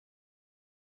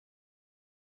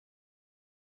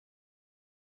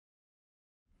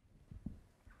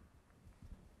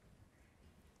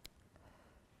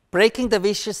Breaking the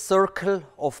vicious circle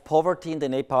of poverty in the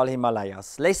Nepal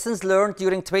Himalayas. Lessons learned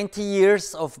during 20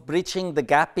 years of bridging the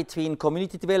gap between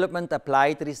community development,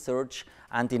 applied research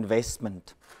and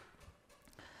investment.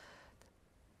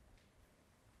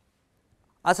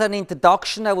 As an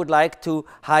introduction, I would like to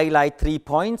highlight 3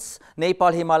 points: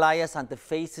 Nepal Himalayas and the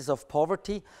faces of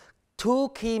poverty.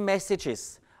 2 key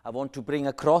messages I want to bring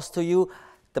across to you: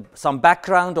 some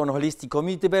background on holistic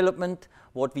community development,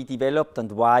 what we developed and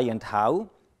why and how.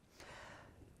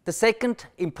 The second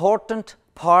important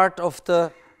part of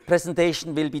the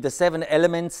presentation will be the 7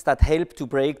 elements that help to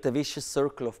break the vicious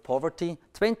circle of poverty.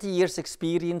 20 years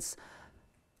experience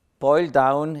boiled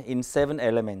down in 7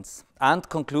 elements, and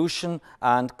conclusion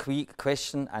and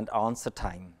question and answer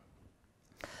time.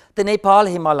 The Nepal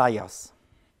Himalayas.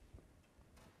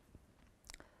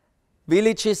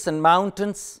 Villages and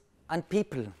mountains and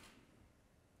people.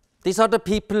 These are the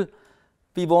people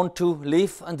we want to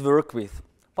live and work with.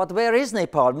 But where is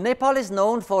Nepal? Nepal is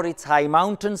known for its high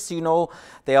mountains. You know,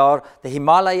 they are the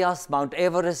Himalayas, Mount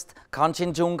Everest,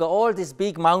 Kanchenjunga, all these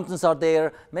big mountains are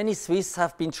there. Many Swiss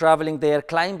have been traveling there,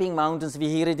 climbing mountains, we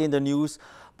hear it in the news.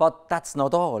 But that's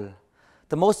not all.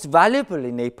 The most valuable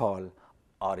in Nepal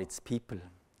are its people.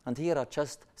 And here are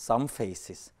just some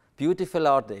faces. Beautiful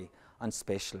are they and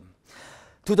special.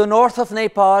 To the north of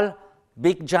Nepal,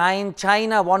 big giant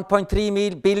China,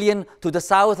 1.3 billion. To the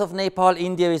south of Nepal,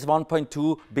 India is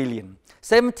 1.2 billion.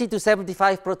 70 to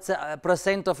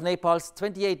 75% of Nepal's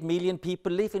 28 million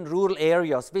people live in rural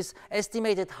areas, with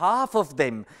estimated half of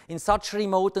them in such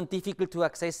remote and difficult to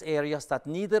access areas that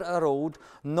neither a road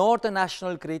nor the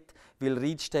national grid will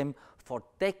reach them for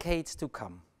decades to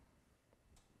come.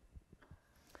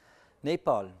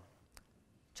 Nepal,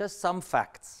 just some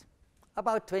facts.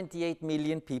 About 28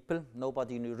 million people,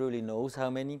 nobody really knows how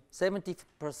many,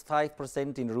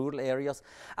 75% in rural areas,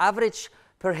 average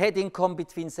per head income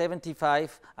between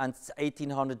 75 and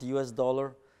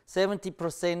 $1,800.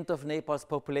 70% of Nepal's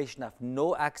population have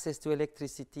no access to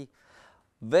electricity,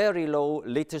 very low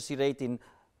literacy rate in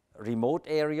remote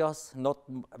areas, not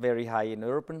very high in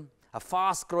urban, a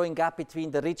fast-growing gap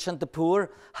between the rich and the poor,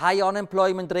 high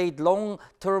unemployment rate,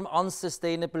 long-term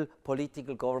unsustainable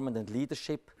political government and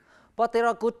leadership. But there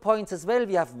are good points as well.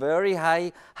 We have very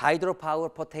high hydropower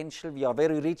potential. We are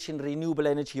very rich in renewable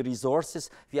energy resources.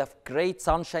 We have great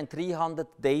sunshine, 300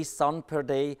 days sun per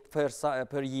day,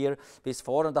 per year, with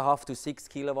 4.5 to 6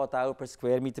 kilowatt hour per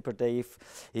square meter per day,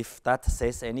 if that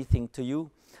says anything to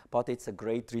you. But it's a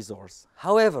great resource.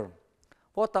 However,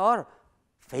 what are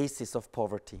faces of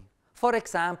poverty? For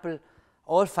example,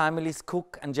 all families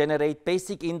cook and generate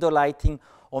basic indoor lighting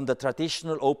on the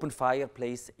traditional open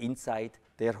fireplace inside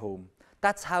their home.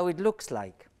 That's how it looks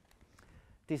like.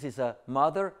 This is a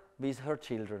mother with her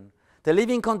children. The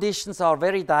living conditions are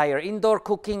very dire. Indoor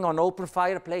cooking on open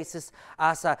fireplaces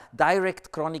has a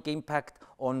direct chronic impact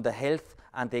on the health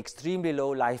and the extremely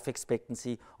low life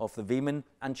expectancy of the women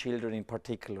and children in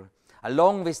particular,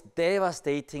 along with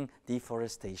devastating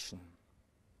deforestation.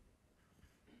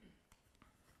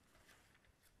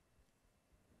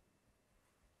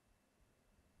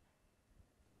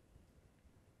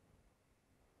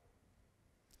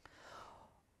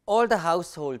 All the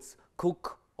households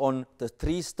cook on the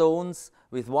 3 stones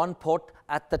with 1 pot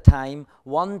at the time,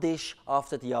 1 dish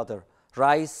after the other.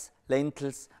 Rice,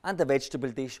 lentils, and a vegetable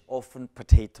dish, often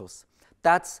potatoes.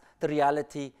 That's the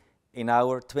reality in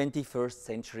our 21st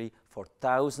century for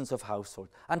thousands of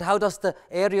households. And how does the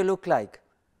area look like?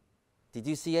 Did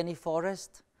you see any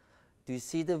forest? Do you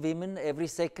see the women every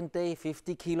second day,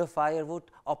 50 kilo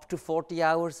firewood, up to 40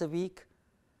 hours a week?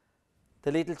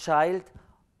 The little child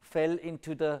fell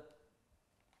into the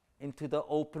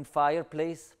open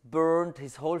fireplace, burned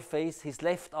his whole face. His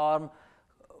left arm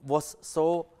was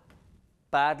so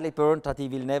badly burned that he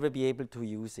will never be able to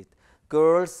use it.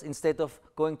 Girls, instead of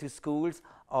going to schools,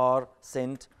 are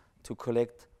sent to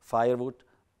collect firewood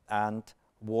and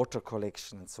water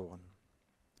collection and so on.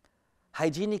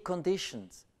 Hygienic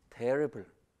conditions, terrible.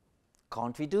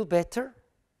 Can't we do better?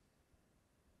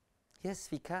 Yes,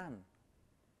 we can.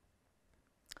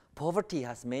 Poverty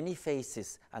has many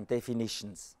faces and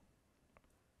definitions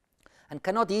and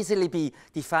cannot easily be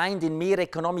defined in mere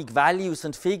economic values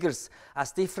and figures,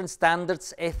 as different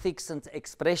standards, ethics and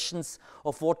expressions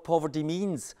of what poverty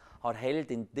means are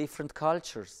held in different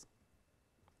cultures.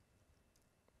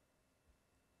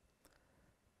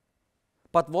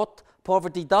 But what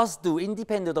poverty does do,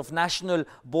 independent of national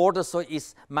borders,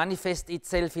 is manifest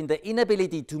itself in the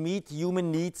inability to meet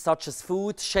human needs such as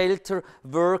food, shelter,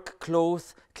 work,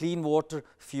 clothes, clean water,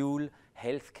 fuel,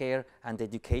 healthcare and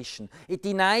education. It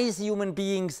denies human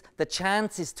beings the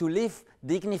chances to live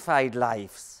dignified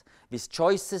lives with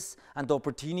choices and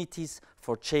opportunities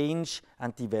for change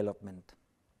and development.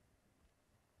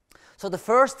 So the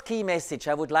first key message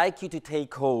I would like you to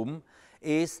take home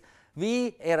is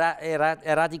we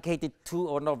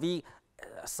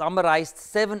summarized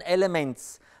 7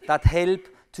 elements that help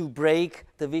to break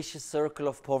the vicious circle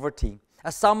of poverty.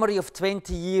 A summary of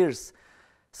 20 years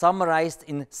summarized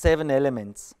in 7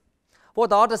 elements.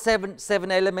 What are the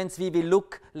seven elements? We will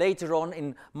look later on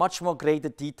in much more greater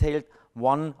detail,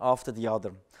 one after the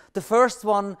other. The first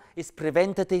one is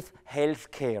preventative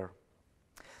health care.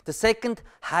 The second,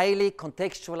 highly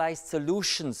contextualized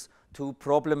solutions to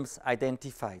problems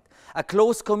identified. A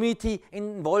close community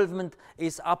involvement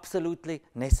is absolutely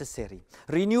necessary.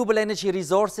 Renewable energy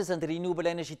resources and renewable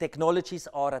energy technologies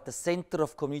are at the center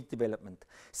of community development.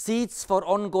 Seeds for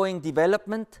ongoing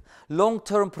development,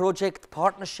 long-term project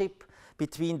partnership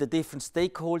between the different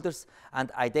stakeholders,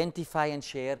 and identify and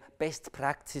share best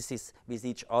practices with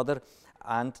each other,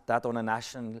 and that on a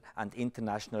national and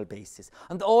international basis.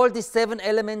 And all these 7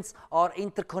 elements are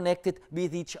interconnected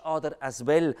with each other as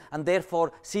well, and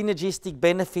therefore synergistic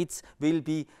benefits will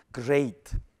be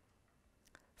great.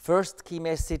 First key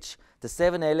message, the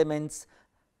 7 elements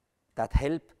that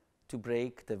help to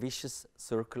break the vicious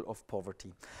circle of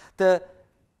poverty. The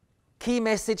key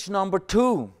message number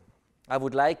 2 I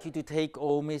would like you to take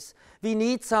home is we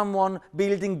need someone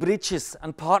building bridges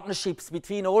and partnerships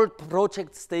between all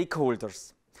project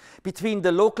stakeholders, between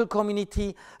the local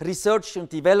community, research and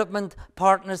development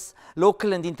partners,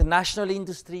 local and international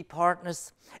industry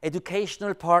partners,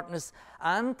 educational partners,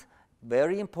 and,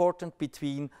 very important,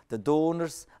 between the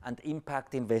donors and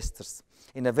impact investors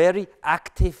in a very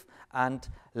active and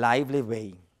lively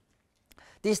way.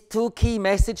 These 2 key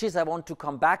messages I want to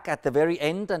come back at the very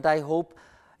end, and I hope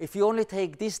if you only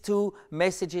take these 2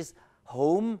 messages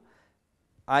home,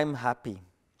 I'm happy.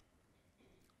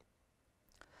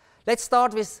 Let's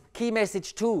start with key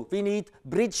message 2. We need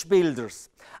bridge builders.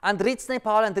 And RITS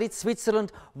Nepal and RITS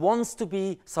Switzerland wants to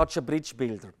be such a bridge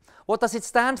builder. What does it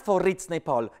stand for, RITS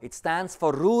Nepal? It stands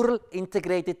for Rural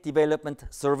Integrated Development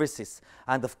Services.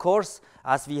 And of course,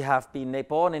 as we have been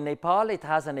born in Nepal, it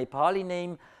has a Nepali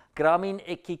name, Gramin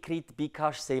Ekikrit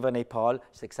Bikash Seva Nepal.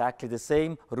 It's exactly the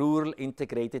same, Rural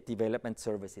Integrated Development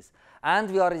Services. And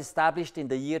we are established in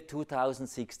the year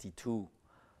 2062.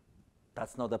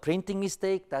 That's not a printing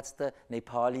mistake, that's the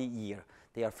Nepali year.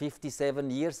 They are 57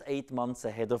 years, 8 months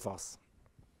ahead of us.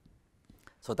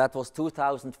 So that was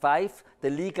 2005, the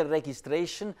legal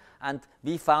registration, and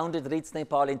we founded RITS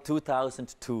Nepal in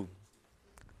 2002.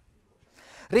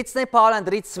 RITS Nepal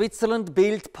and RITS Switzerland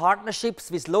build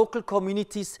partnerships with local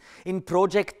communities in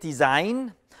project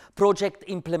design, project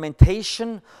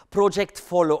implementation, project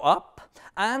follow-up,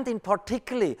 and in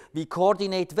particular, we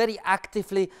coordinate very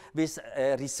actively with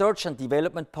research and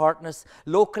development partners,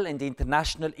 local and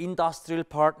international industrial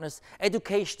partners,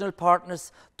 educational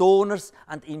partners, donors,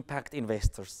 and impact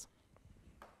investors.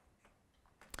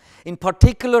 In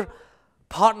particular,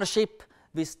 partnership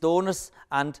with donors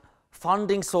and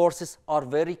funding sources are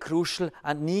very crucial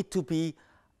and need to be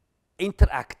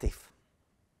interactive.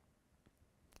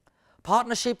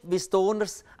 Partnership with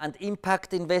donors and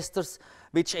impact investors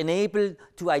which enable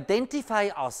to identify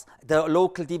us the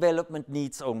local development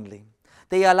needs only.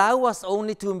 They allow us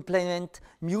only to implement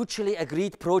mutually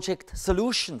agreed project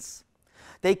solutions.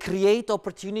 They create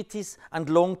opportunities and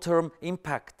long-term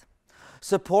impact.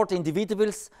 Support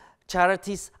individuals,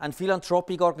 charities and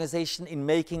philanthropic organizations in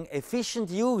making efficient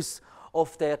use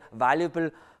of their valuable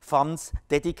funds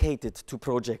dedicated to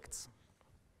projects.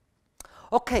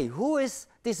 Okay, who is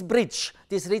this bridge,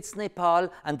 this RITS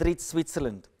Nepal and RITS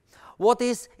Switzerland? What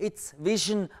is its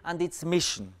vision and its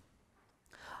mission?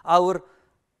 Our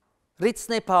RITS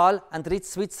Nepal and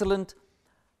RITS Switzerland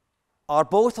are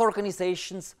both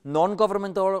organizations,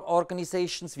 non-governmental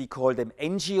organizations, we call them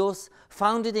NGOs,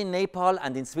 founded in Nepal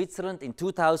and in Switzerland in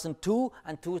 2002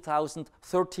 and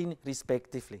 2013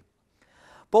 respectively.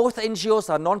 Both NGOs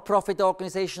are non-profit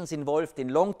organizations involved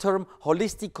in long-term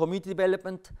holistic community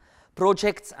development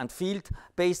projects and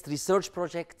field-based research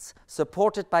projects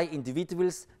supported by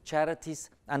individuals, charities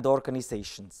and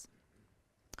organizations.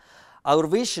 Our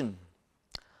vision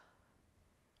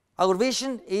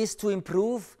is to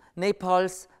improve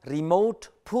Nepal's remote,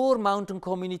 poor mountain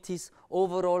communities'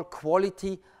 overall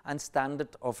quality and standard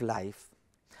of life.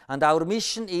 And our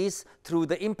mission is, through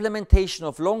the implementation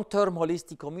of long-term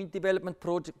holistic community development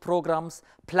programs,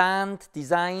 planned,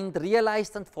 designed,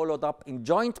 realized and followed up in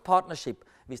joint partnership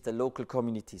with the local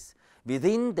communities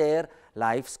within their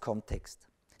life's context.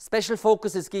 Special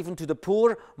focus is given to the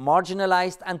poor,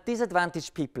 marginalized and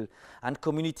disadvantaged people and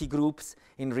community groups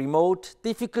in remote,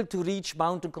 difficult to reach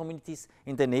mountain communities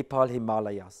in the Nepal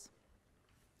Himalayas.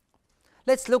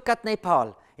 Let's look at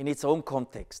Nepal in its own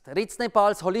context. RITS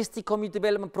Nepal's holistic community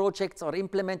development projects are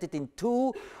implemented in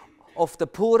 2 of the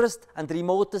poorest and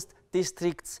remotest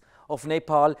districts of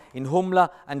Nepal, in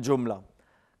Humla and Jumla.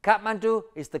 Kathmandu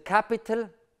is the capital,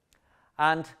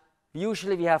 and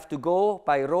usually we have to go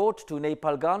by road to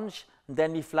Nepalganj, and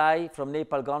then we fly from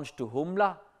Nepalganj to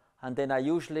Humla, and then I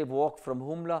usually walk from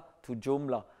Humla to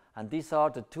Jumla. And these are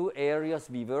the 2 areas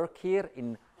we work here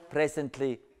in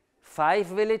presently 5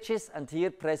 villages, and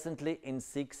here presently in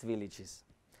 6 villages.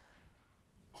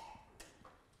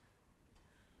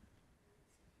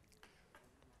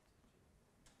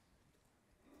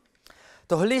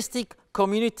 The holistic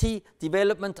community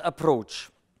development approach,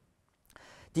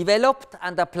 developed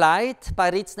and applied by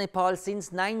RITS Nepal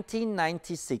since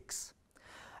 1996.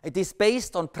 It is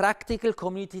based on practical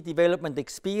community development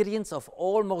experience of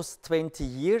almost 20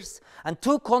 years, and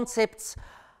 2 concepts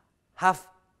have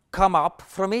come up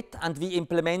from it, and we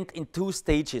implement in 2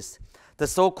 stages, the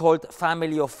so-called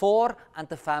family of 4 and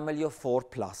the family of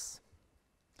 4+.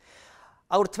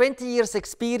 Our 20 years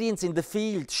experience in the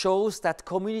field shows that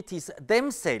communities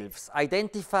themselves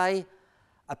identify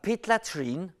a pit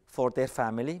latrine for their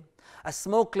family, a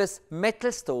smokeless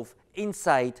metal stove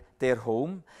inside their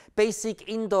home, basic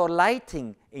indoor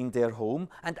lighting in their home,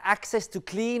 and access to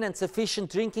clean and sufficient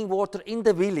drinking water in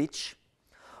the village,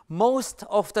 most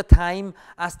of the time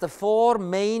as the 4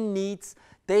 main needs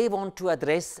they want to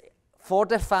address for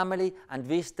their family and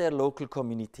with their local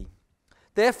community.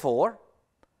 Therefore,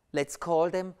 let's call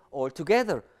them all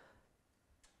together.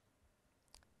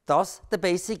 Thus, the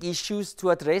basic issues to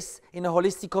address in a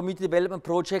holistic community development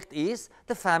project is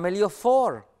the family of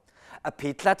 4. A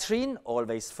pit latrine,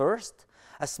 always first.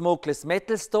 A smokeless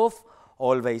metal stove,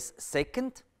 always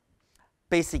second.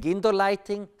 Basic indoor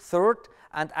lighting, third.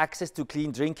 And access to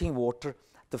clean drinking water,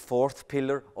 the 4th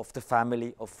pillar of the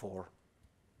family of 4.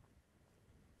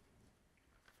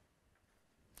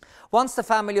 Once the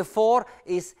family of 4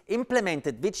 is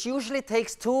implemented, which usually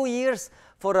takes 2 years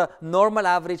for a normal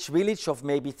average village of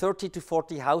maybe 30 to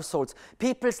 40 households,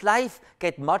 people's life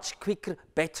get much quicker,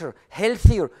 better,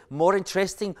 healthier, more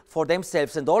interesting for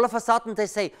themselves. And all of a sudden they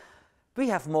say, we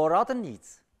have more other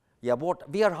needs. Yeah, what?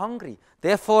 We are hungry.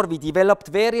 Therefore, we developed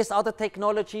various other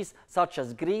technologies such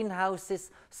as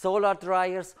greenhouses, solar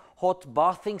dryers, hot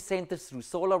bathing centers through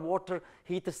solar water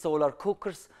heaters, solar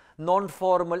cookers,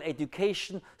 non-formal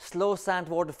education, slow sand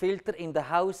water filter in the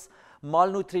house,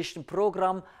 malnutrition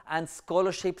program, and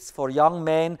scholarships for young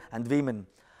men and women.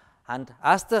 And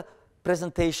as the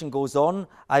presentation goes on,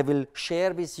 I will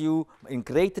share with you in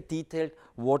greater detail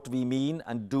what we mean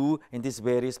and do in these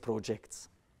various projects.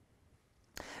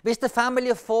 With the family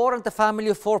of 4 and the family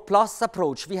of 4+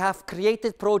 approach, we have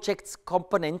created projects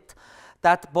component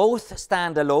that both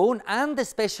stand alone and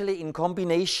especially in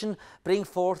combination bring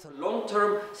forth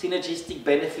long-term synergistic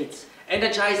benefits,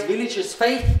 energize villagers'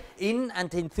 faith in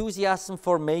and enthusiasm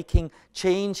for making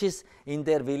changes in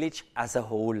their village as a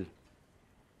whole.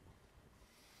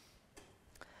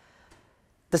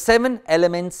 The 7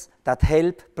 elements that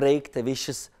help break the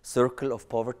vicious circle of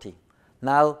poverty.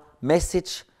 Now,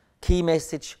 key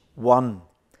message 1.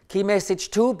 Key message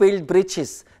 2, build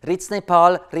bridges. RITS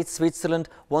Nepal, RITS Switzerland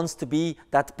wants to be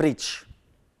that bridge.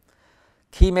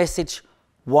 Key message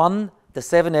 1, the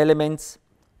 7 elements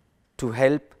to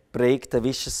help break the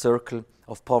vicious circle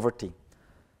of poverty.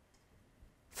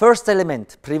 First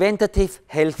element, preventative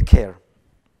health care.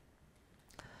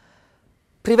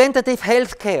 Preventative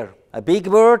health care, a big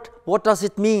word. What does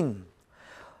it mean?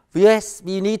 Yes,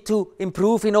 we need to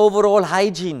improve in overall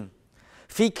hygiene.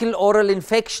 Fecal oral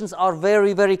infections are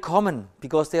very, very common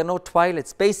because there are no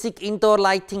toilets. Basic indoor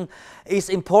lighting is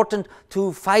important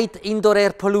to fight indoor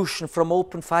air pollution from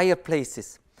open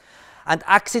fireplaces. And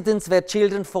accidents where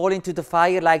children fall into the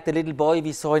fire, like the little boy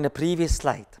we saw in a previous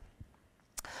slide.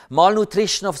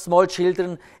 Malnutrition of small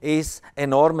children is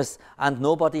enormous, and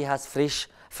nobody has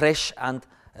fresh and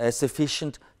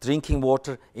sufficient drinking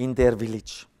water in their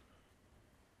village.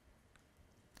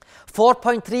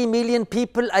 4.3 million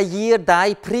people a year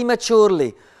die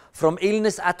prematurely from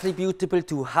illness attributable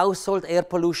to household air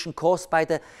pollution caused by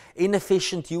the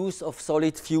inefficient use of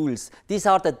solid fuels. These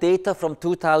are the data from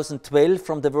 2012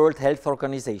 from the World Health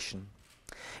Organization.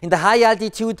 In the high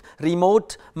altitude,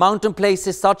 remote mountain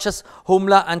places such as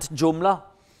Humla and Jumla,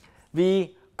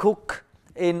 we cook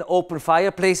in open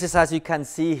fireplaces, as you can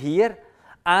see here,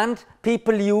 and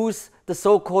people use the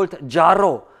so-called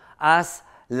jarro as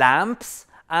lamps,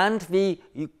 and we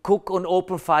cook on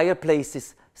open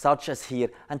fireplaces such as here.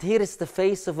 And here is the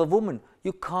face of a woman.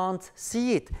 You can't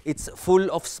see it. It's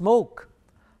full of smoke.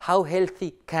 How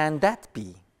healthy can that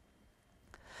be?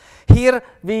 Here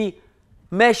we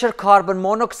measure carbon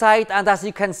monoxide, and as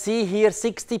you can see here,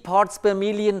 60 parts per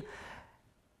million.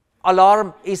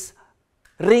 Alarm is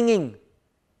ringing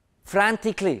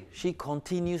frantically. She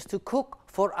continues to cook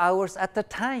for hours at a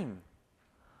time.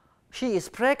 She is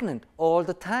pregnant all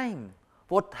the time.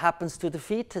 What happens to the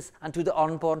fetus and to the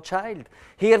unborn child?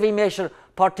 Here we measure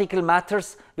particle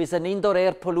matters with an indoor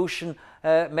air pollution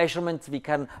measurement. We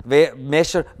can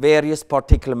measure various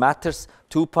particle matters,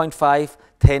 2.5,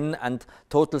 10, and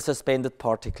total suspended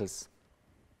particles.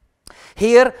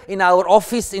 Here in our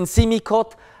office in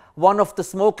Simicot, one of the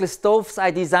smokeless stoves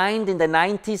I designed in the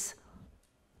 90s,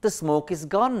 the smoke is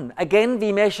gone. Again,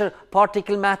 we measure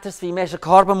particle matters, we measure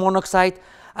carbon monoxide,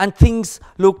 and things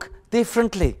look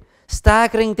differently.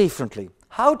 Staggering differently.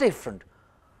 How different?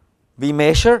 We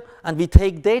measure and we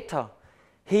take data.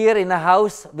 Here in a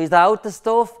house without a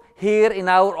stove, here in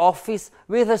our office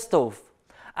with a stove.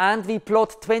 And we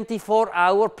plot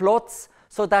 24-hour plots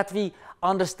so that we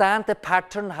understand the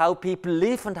pattern, how people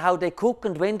live and how they cook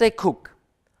and when they cook.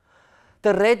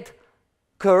 The red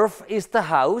curve is the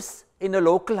house in a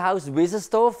local house with a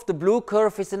stove. The blue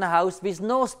curve is in a house with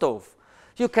no stove.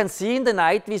 You can see in the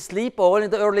night we sleep all,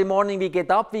 in the early morning we get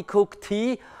up, we cook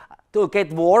tea to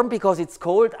get warm because it's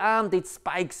cold, and it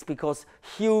spikes because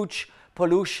huge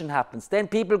pollution happens. Then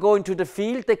people go into the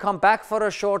field, they come back for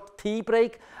a short tea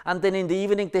break, and then in the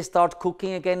evening they start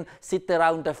cooking again, sit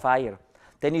around the fire.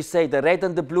 Then you say the red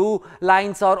and the blue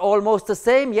lines are almost the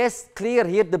same. Yes, clear,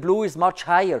 here the blue is much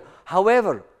higher.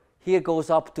 However, here goes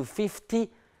up to 50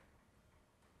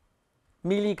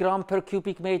 milligram per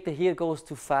cubic meter, here goes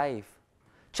to 5.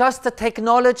 Just the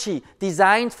technology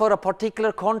designed for a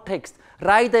particular context,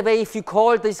 right away, if you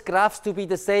call these graphs to be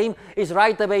the same, is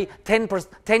right away 10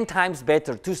 times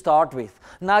better to start with.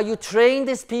 Now you train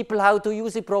these people how to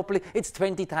use it properly, it's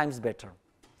 20 times better.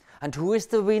 And who is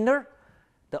the winner?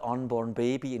 The unborn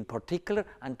baby in particular,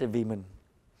 and the women.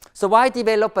 So why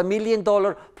develop $1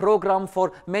 million program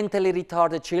for mentally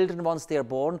retarded children once they are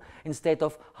born instead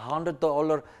of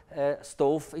 $100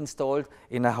 stove installed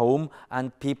in a home,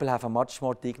 and people have a much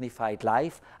more dignified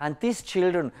life, and these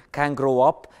children can grow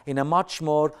up in a much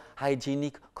more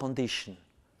hygienic condition.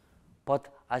 But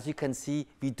as you can see,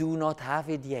 we do not have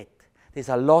it yet. There's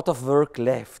a lot of work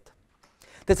left.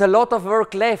 There's a lot of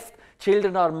work left.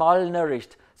 Children are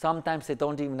malnourished. Sometimes they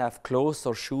don't even have clothes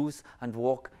or shoes and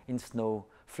walk in snow.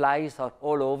 Flies are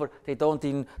all over. They don't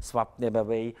even swap them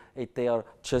away. They are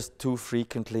just too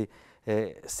frequently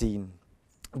seen.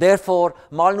 Therefore,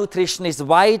 malnutrition is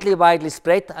widely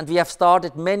spread, and we have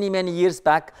started many years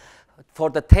back. For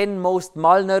the 10 most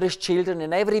malnourished children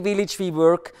in every village we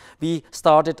work, we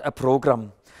started a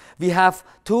program. We have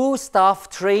 2 staff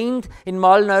trained in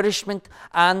malnourishment,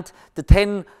 and the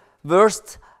 10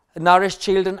 worst nourished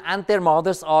children and their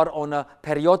mothers are on a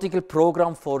periodical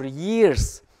program for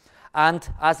years. And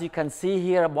as you can see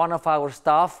here, one of our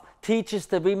staff teaches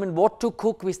the women what to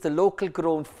cook with the local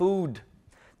grown food.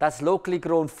 That's locally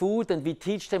grown food, and we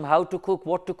teach them how to cook,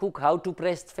 what to cook, how to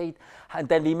breastfeed. And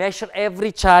then we measure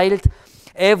every child.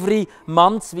 Every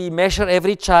month we measure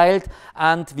every child,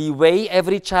 and we weigh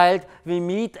every child. We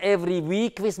meet every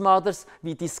week with mothers.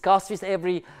 We discuss with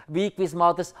every week with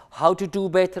mothers how to do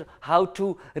better, how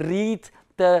to read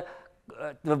the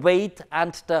weight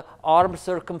and the arm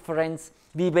circumference.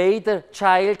 We weigh the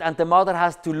child, and the mother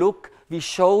has to look. We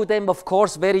show them, of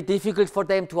course, very difficult for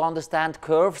them to understand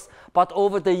curves, but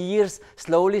over the years,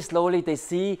 slowly they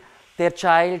see their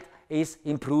child is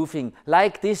improving.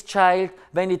 Like this child,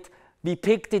 when we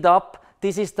picked it up,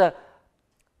 this is the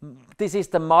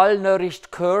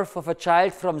malnourished curve of a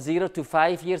child from 0 to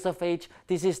 5 years of age.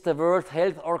 This is the World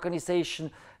Health Organization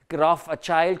graph. A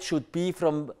child should be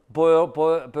from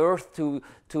birth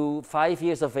to 5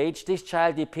 years of age. This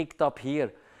child we picked up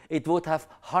here. It would have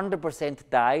 100%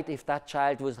 died if that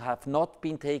child would have not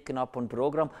been taken up on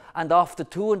program. And after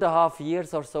 2.5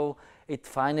 years or so, it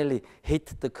finally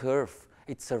hit the curve.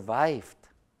 It survived.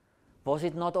 Was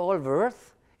it not all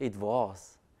worth? It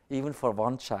was, even for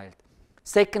one child.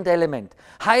 Second element,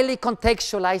 highly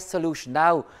contextualized solution.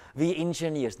 Now we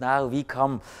engineers, now we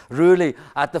come really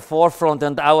at the forefront,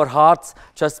 and our hearts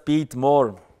just beat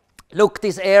more. Look,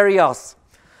 these areas.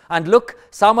 And look,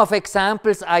 some of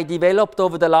examples I developed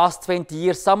over the last 20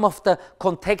 years, some of the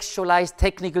contextualized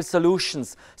technical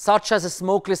solutions, such as a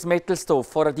smokeless metal stove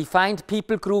for a defined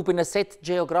people group in a set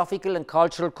geographical and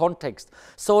cultural context,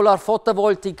 solar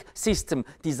photovoltaic system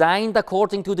designed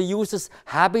according to the user's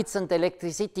habits and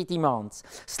electricity demands,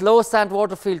 slow sand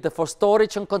water filter for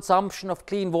storage and consumption of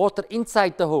clean water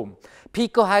inside the home,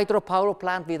 pico hydropower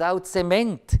plant without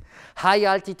cement, high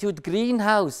altitude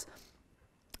greenhouse,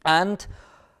 and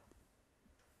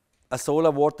a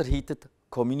solar water heated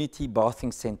community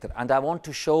bathing center. And I want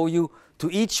to show you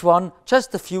to each one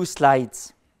just a few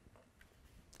slides.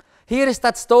 Here is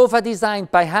that stove I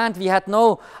designed by hand. We had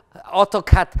no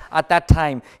AutoCAD at that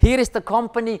time. Here is the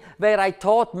company where I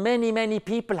taught many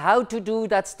people how to do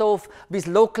that stove with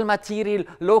local material,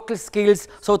 local skills,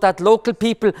 so that local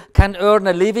people can earn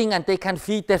a living and they can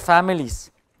feed their families.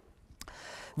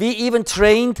 We even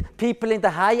trained people in the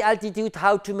high altitude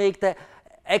how to make the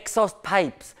exhaust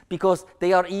pipes, because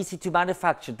they are easy to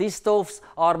manufacture. These stoves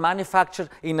are manufactured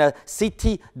in a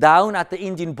city down at the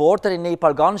Indian border in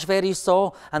Nepal, where you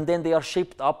saw, and then they are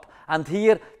shipped up. And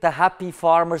here the happy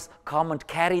farmers come and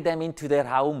carry them into their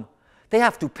home. They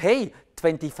have to pay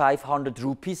 2,500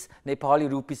 rupees, Nepali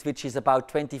rupees, which is about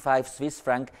 25 Swiss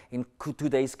franc in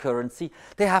today's currency.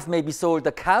 They have maybe sold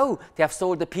a cow, they have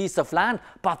sold a piece of land,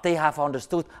 but they have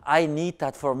understood, I need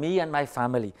that for me and my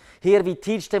family. Here we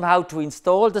teach them how to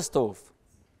install the stove.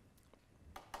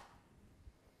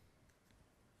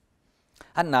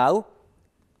 And now,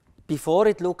 before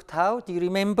it looked how, do you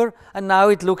remember? And now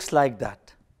it looks like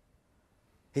that.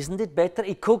 Isn't it better?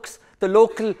 It cooks the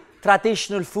local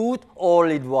traditional food all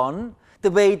in one, the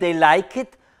way they like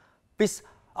it, with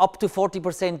up to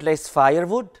 40% less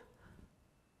firewood.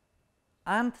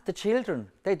 And the children,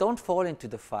 they don't fall into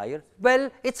the fire.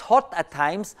 Well, it's hot at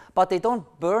times, but they don't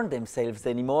burn themselves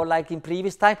anymore like in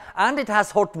previous time. And it has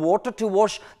hot water to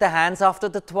wash the hands after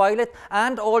the toilet.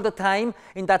 And all the time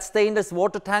in that stainless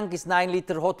water tank is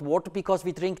 9-liter hot water, because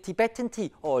we drink Tibetan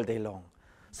tea all day long.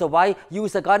 So why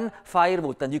use a gun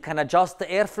firewood? And you can adjust the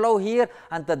airflow here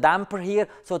and the damper here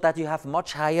so that you have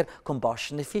much higher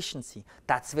combustion efficiency.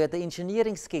 That's where the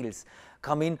engineering skills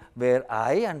come in, where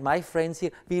I and my friends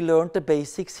here, we learned the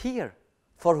basics here.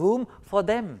 For whom? For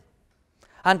them.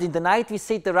 And in the night we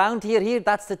sit around here,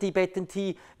 that's the Tibetan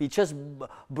tea. We just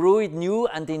brew it new,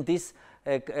 and in this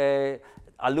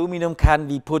aluminum can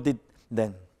we put it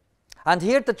then. And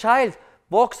here the child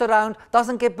walks around,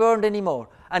 doesn't get burned anymore,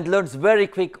 and learns very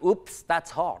quick, oops,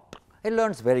 that's hot. It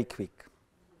learns very quick.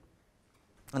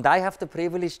 And I have the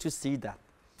privilege to see that.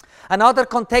 Another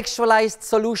contextualized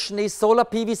solution is solar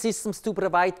PV systems to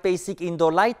provide basic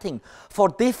indoor lighting for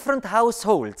different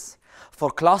households,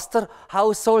 for cluster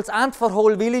households and for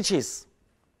whole villages.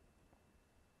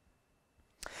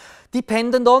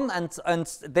 Dependent on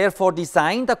and therefore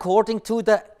designed according to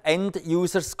the end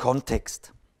user's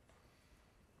context.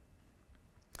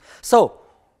 So,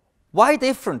 why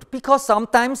different? Because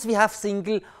sometimes we have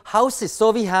single houses,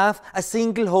 so we have a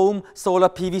single home solar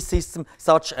PV system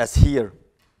such as here.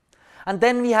 And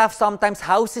then we have sometimes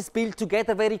houses built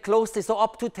together very closely, so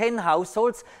up to 10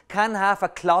 households can have a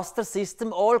cluster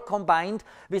system all combined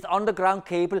with underground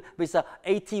cable with a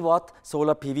 80-watt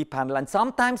solar PV panel. And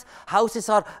sometimes houses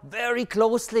are very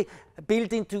closely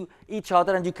built into each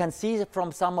other, and you can see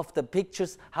from some of the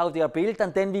pictures how they are built.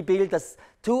 And then we build a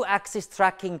 2-axis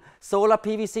tracking solar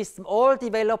PV system, all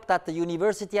developed at the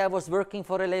university I was working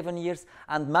for 11 years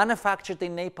and manufactured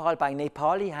in Nepal by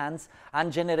Nepali hands,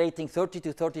 and generating 30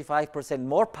 to 35%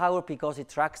 more power because it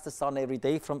tracks the sun every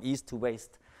day from east to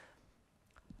west.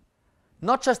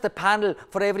 Not just a panel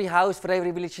for every house, for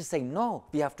every village, is saying, no,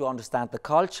 we have to understand the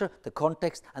culture, the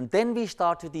context, and then we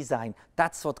start to design.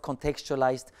 That's what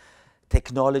contextualized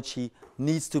technology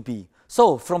needs to be.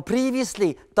 So, from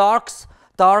previously dark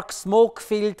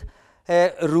smoke-filled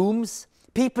rooms,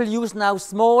 people use now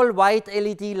small white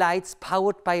LED lights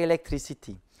powered by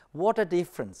electricity. What a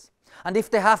difference. And if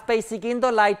they have basic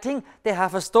indoor lighting, they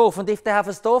have a stove. And if they have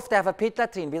a stove, they have a pit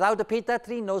latrine. Without a pit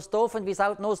latrine, no stove. And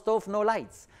without no stove, no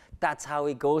lights. That's how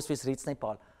it goes with Ritz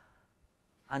Nepal.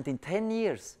 And in 10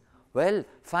 years, well,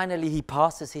 finally he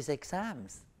passes his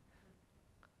exams.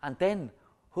 And then,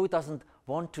 who doesn't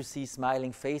want to see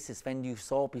smiling faces when you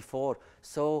saw before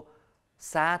so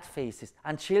sad faces?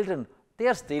 And children, they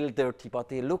are still dirty, but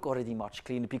they look already much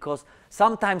cleaner, because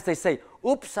sometimes they say,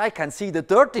 oops, I can see the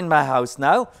dirt in my house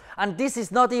now. And this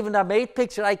is not even a made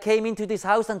picture. I came into this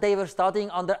house and they were studying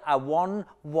under a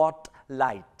 1-watt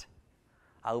light.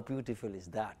 How beautiful is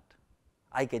that?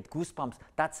 I get goosebumps.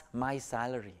 That's my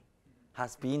salary,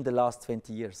 has been the last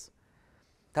 20 years.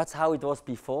 That's how it was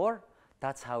before,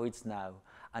 that's how it's now.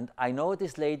 And I know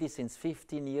this lady since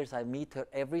 15 years. I meet her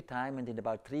every time, and in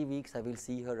about 3 weeks I will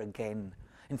see her again.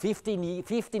 And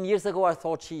 15 years ago I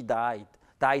thought she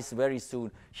dies very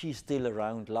soon. She's still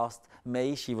around. Last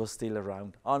May she was still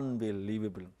around.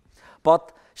 Unbelievable.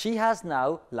 But she has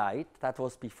now light. That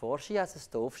was before. She has a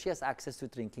stove. She has access to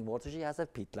drinking water. She has a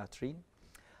pit latrine.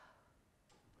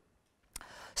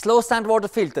 Slow stand water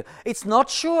filter. It's not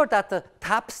sure that the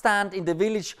tap stand in the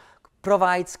village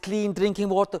provides clean drinking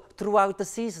water throughout the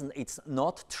season. It's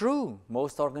not true.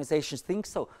 Most organizations think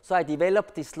so. So I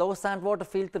developed this slow stand water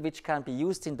filter which can be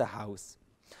used in the house.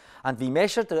 And we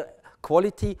measure the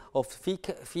quality of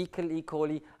fecal E.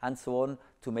 coli and so on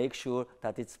to make sure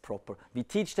that it's proper. We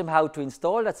teach them how to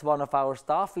install. That's one of our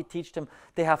staff. We teach them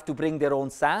they have to bring their own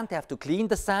sand, they have to clean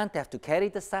the sand, they have to carry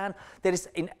the sand. There is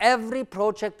in every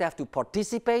project they have to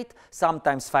participate,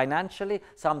 sometimes financially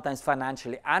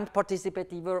and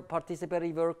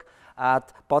participatory work,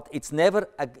 but it's never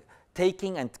a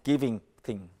taking and giving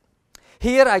thing.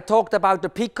 Here I talked about the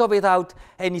Pico without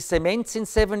any cement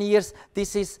since 7 years.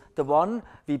 This is the one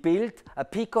we built, a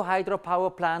Pico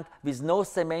hydropower plant with no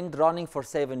cement running for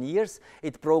 7 years.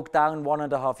 It broke down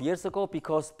 1.5 years ago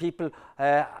because people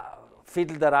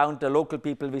fiddled around, the local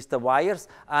people, with the wires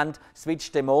and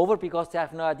switched them over because they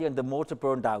have no idea, and the motor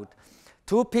burned out.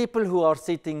 Two people who are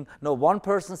sitting, no, one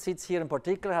person sits here in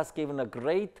particular, has given a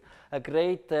great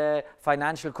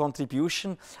financial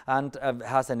contribution and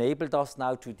has enabled us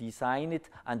now to design it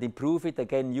and improve it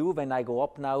again new. When I go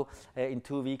up now in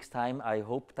 2 weeks' time, I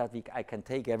hope that I can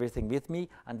take everything with me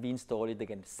and we install it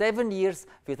again. 7 years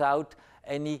without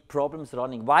any problems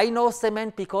running. Why no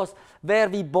cement? Because where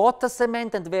we bought the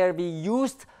cement and where we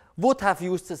would have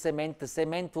used the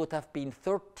cement would have been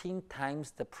 13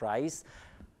 times the price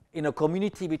in a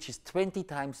community which is 20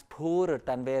 times poorer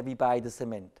than where we buy the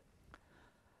cement.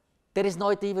 There is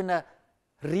not even a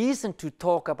reason to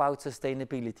talk about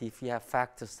sustainability if you have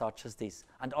factors such as this.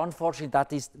 And unfortunately,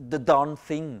 that is the done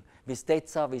thing with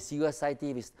DEZA, with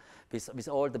USAID, with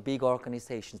all the big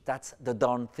organizations. That's the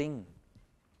done thing.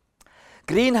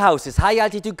 Greenhouses, high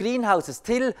altitude greenhouses.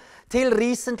 Till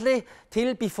recently,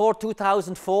 till before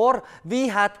 2004, we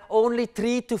had only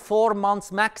 3 to 4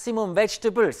 months maximum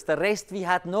vegetables. The rest we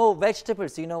had no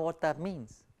vegetables. You know what that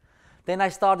means? Then I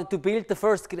started to build the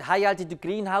first high altitude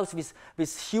greenhouse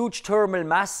with huge thermal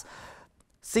mass,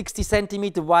 60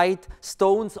 centimeter wide,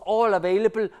 stones all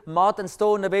available, mud and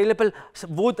stone available,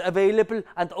 wood available,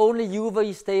 and only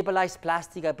UV stabilized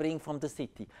plastic I bring from the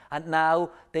city. And now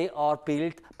they are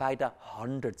built by the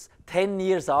hundreds. 10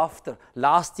 years after,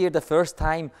 last year the first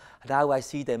time, now I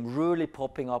see them really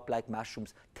popping up like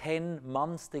mushrooms. 10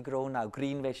 months they grow now,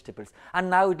 green vegetables. And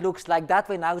now it looks like that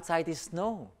when outside is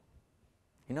snow.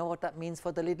 You know what that means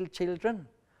for the little children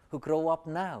who grow up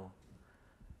now?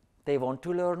 They want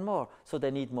to learn more, so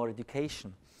they need more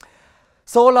education.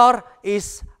 Solar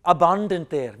is abundant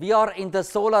there. We are in the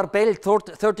solar belt,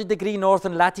 30-degree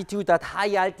northern latitude at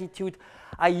high altitude.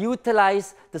 I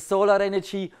utilize the solar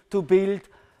energy to build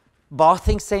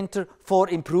bathing center for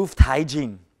improved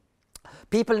hygiene.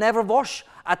 People never wash.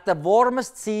 At the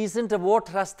warmest season, the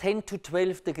water has 10 to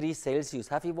 12 degrees Celsius.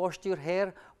 Have you washed your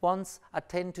hair once at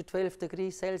 10 to 12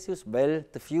 degrees Celsius? Well,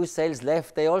 the few cells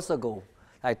left, they also go.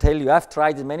 I tell you, I've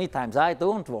tried it many times. I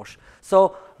don't wash.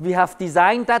 So we have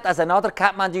designed that as another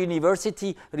Kathmandu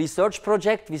University research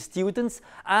project with students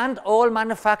and all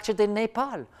manufactured in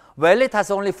Nepal. Well, it has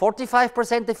only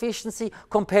 45% efficiency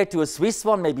compared to a Swiss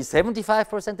one, maybe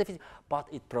 75% efficiency, but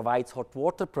it provides hot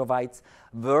water, provides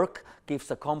work, gives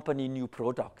a company new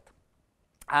product.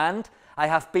 And I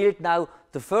have built now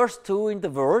the first 2 in the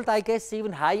world, I guess,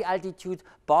 even high altitude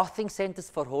bathing centers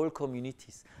for whole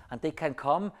communities. And they can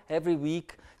come every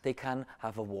week, they can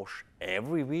have a wash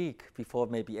every week, before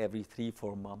maybe every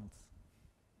 3-4 months.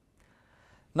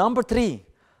 Number 3,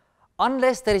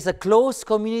 unless there is a close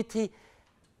community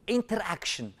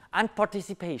interaction and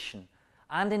participation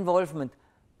and involvement,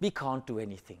 we can't do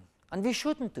anything. And we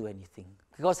shouldn't do anything.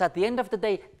 Because at the end of the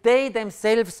day, they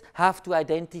themselves have to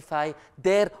identify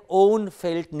their own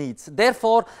felt needs.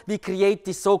 Therefore, we create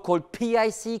these so-called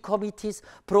PIC committees,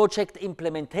 Project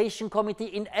Implementation Committee,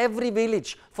 in every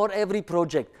village for every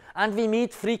project. And we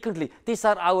meet frequently. These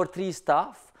are our 3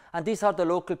 staff, and these are the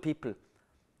local people.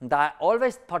 And I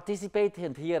always participate,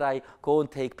 and here I go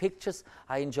and take pictures.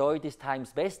 I enjoy these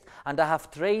times best. And I have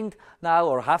trained now,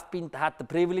 or had the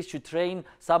privilege to train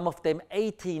some of them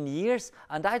 18 years,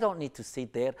 and I don't need to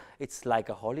sit there. It's like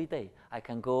a holiday. I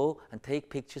can go and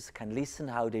take pictures, can listen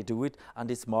how they do it,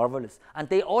 and it's marvelous. And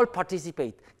they all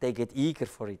participate. They get eager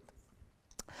for it.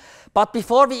 But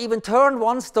before we even turn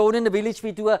one stone in the village,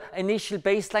 we do an initial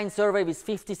baseline survey with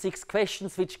 56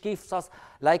 questions, which gives us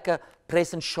like a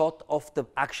present shot of the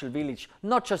actual village.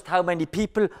 Not just how many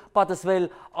people, but as well,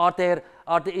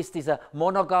 is this a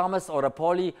monogamous or a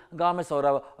polygamous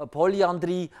or a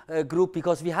polyandry group?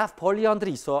 Because we have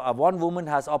polyandry, so one woman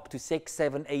has up to 6,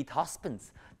 7, 8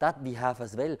 husbands. That we have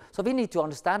as well. So we need to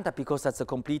understand that, because that's a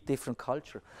complete different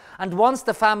culture. And once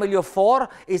the family of 4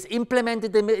 is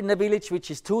implemented in a village, which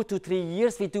is 2 to 3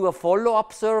 years, we do a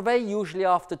follow-up survey, usually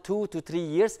after 2 to 3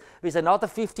 years, with another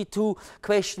 52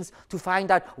 questions to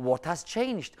find out what has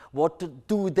changed, what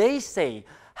do they say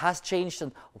has changed,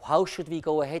 and how should we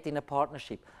go ahead in a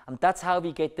partnership. And that's how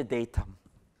we get the data.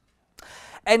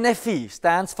 NFE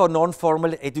stands for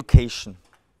non-formal education.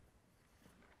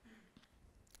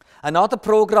 Another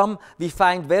program we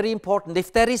find very important: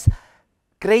 if there is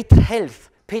great health,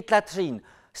 pit latrine,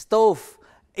 stove,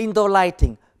 indoor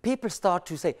lighting, people start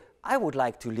to say, I would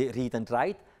like to read and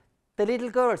write. The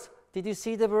little girls, did you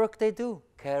see the work they do?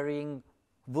 Carrying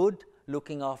wood,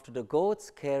 looking after the goats,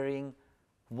 carrying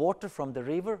water from the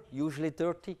river, usually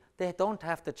dirty. They don't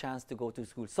have the chance to go to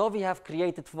school. So we have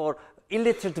created for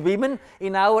illiterate women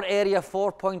in our area,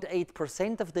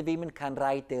 4.8% of the women can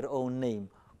write their own name,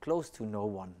 close to no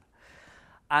one.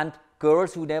 And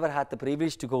girls who never had the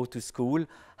privilege to go to school,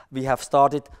 we have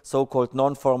started so-called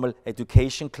non-formal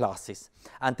education classes.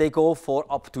 And they go for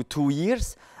up to 2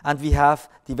 years, and we have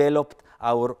developed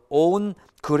our own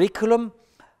curriculum,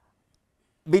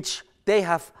 which they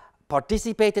have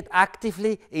participated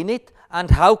actively in it. And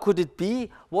how could it be?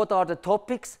 What are the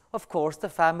topics? Of course, the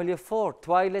family of 4: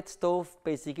 toilet, stove,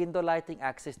 basic indoor lighting,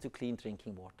 access to clean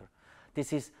drinking water.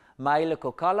 This is Maile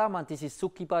Kokalam, and this is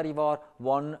Sukhi Parivar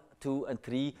 1, 2, and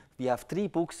 3. We have 3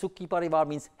 books. Sukhi Parivar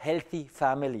means healthy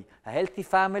family. A healthy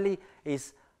family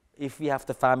is if we have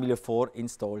the family of 4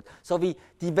 installed. So we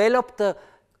developed the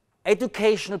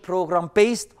educational program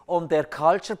based on their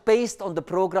culture, based on the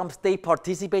programs they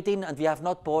participate in, and we have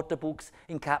not bought the books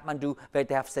in Kathmandu where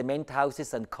they have cement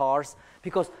houses and cars,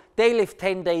 because they live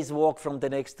 10 days walk from the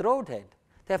next roadhead.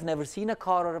 They have never seen a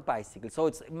car or a bicycle, so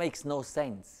it makes no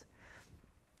sense.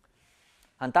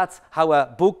 And that's how a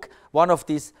book, one of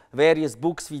these various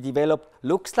books we developed,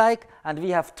 looks like. And we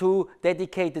have 2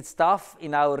 dedicated staff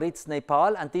in our Ritz,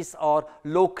 Nepal, and these are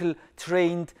local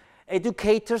trained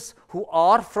educators who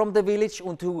are from the village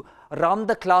and who run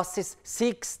the classes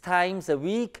 6 times a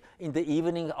week in the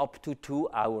evening up to 2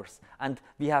 hours. And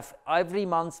we have every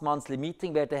monthly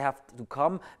meeting where they have to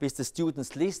come with the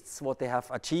students' lists, what they have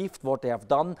achieved, what they have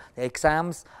done, the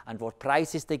exams, and what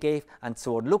prizes they gave, and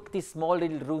so on. Look, this small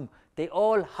little room. They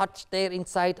all hutch there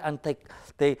inside and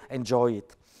they enjoy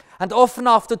it. And often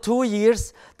after 2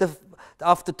 years, the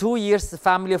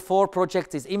family of 4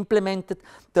 project is implemented.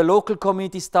 The local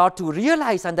communities start to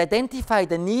realize and identify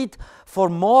the need for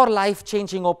more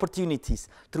life-changing opportunities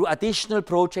through additional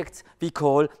projects we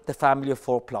call the family of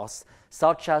 4 plus,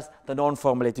 such as the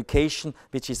non-formal education,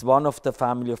 which is one of the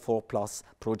family of 4 plus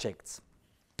projects.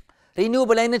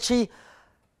 Renewable energy,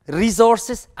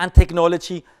 resources and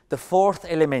technology, the 4th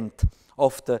element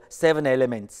of the 7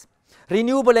 elements.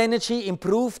 Renewable energy,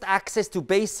 improved access to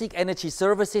basic energy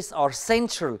services are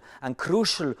central and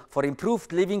crucial for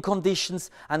improved living conditions,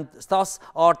 and thus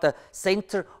are the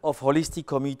center of holistic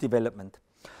community development.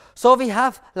 So we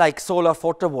have like solar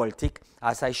photovoltaic,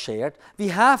 as I shared. We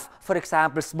have, for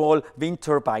example, small wind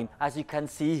turbine, as you can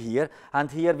see here.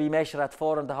 And here we measure at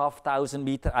 4,500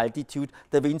 meter altitude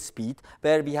the wind speed,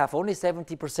 where we have only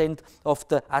 70% of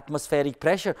the atmospheric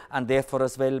pressure, and therefore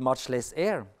as well much less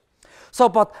air. So,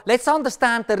 but let's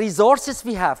understand the resources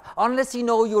we have. Unless you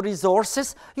know your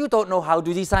resources, you don't know how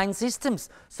to design systems.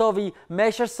 So we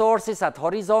measure sources at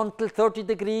horizontal,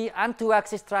 30-degree and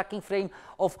 2-axis tracking frame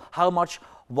of how much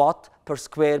watt per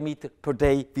square meter per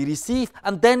day we receive.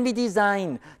 And then we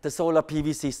design the solar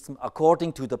PV system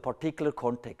according to the particular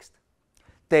context.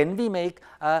 Then we make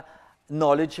a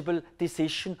knowledgeable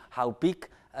decision how big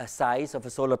a size of a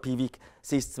solar PV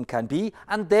system can be,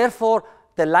 and therefore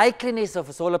the likeliness of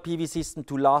a solar PV system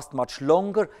to last much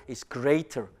longer is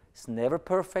greater. It's never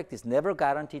perfect, it's never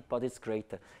guaranteed, but it's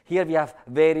greater. Here we have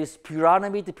various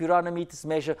pyranometers. Pyranometers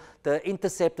measure the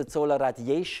intercepted solar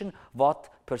radiation, watt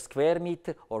per square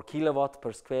meter or kilowatt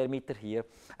per square meter here.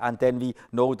 And then we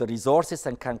know the resources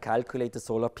and can calculate the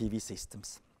solar PV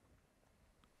systems.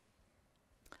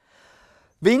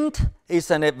 Wind is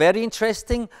a very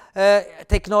interesting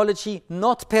technology.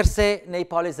 Not per se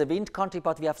Nepal is a wind country,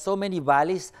 but we have so many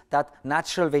valleys that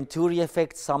natural Venturi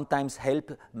effects sometimes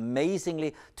help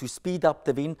amazingly to speed up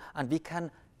the wind, and we can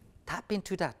tap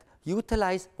into that.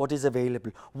 utilize what is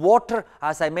available. Water,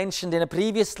 as I mentioned in a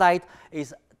previous slide,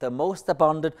 is the most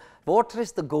abundant. Water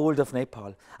is the gold of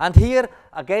Nepal. And here,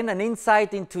 again, an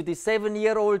insight into the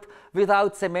 7-year-old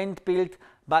without cement built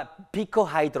Pico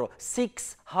Hydro,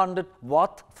 600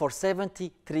 watt for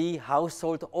 73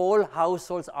 households, all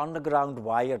households underground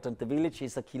wired, and the village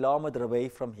is a kilometer away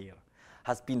from here.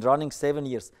 Has been running 7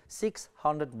 years,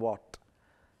 600 watt.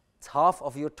 It's half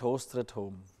of your toaster at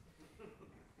home.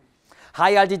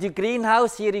 High altitude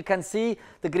greenhouse, here you can see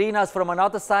the greenhouse from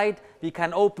another side. We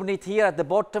can open it here at the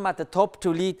bottom, at the top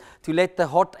to let the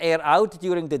hot air out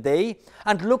during the day.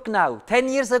 And look now, 10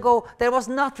 years ago there was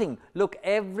nothing. Look,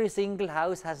 every single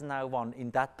house has now one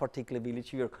in that particular village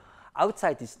here.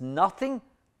 Outside is nothing,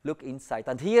 look inside.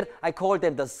 And here I call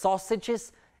them the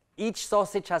sausages. Each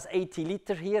sausage has 80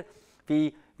 liters here.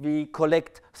 We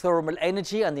collect thermal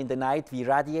energy, and in the night we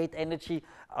radiate energy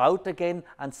out again,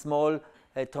 and small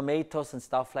tomatoes and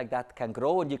stuff like that can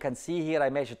grow. And you can see here I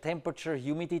measure temperature,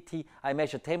 humidity. I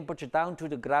measure temperature down to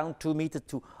the ground 2 meters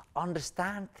to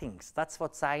understand things. That's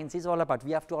what science is all about.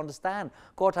 We have to understand.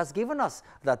 God has given us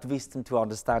that wisdom to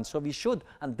understand, so we should.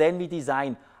 And then we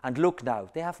design. And look now,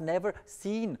 they have never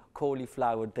seen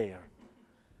cauliflower there.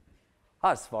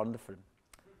 That's wonderful.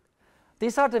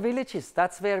 These are the villages.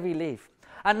 That's where we live.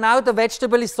 And now the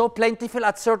vegetable is so plentiful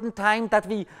at certain time that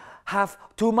we have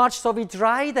too much, so we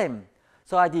dry them.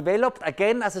 So I developed,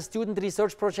 again, as a student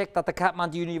research project at the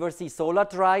Kathmandu University, solar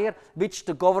dryer, which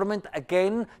the government,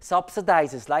 again,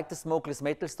 subsidizes, like the smokeless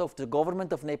metal stove. The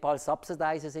government of Nepal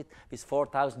subsidizes it with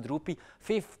 4,000 rupee,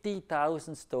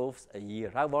 50,000 stoves a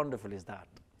year. How wonderful is that?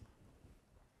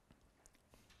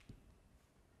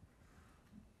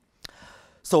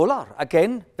 Solar,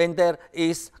 again, when there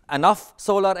is enough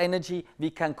solar energy, we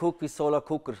can cook with solar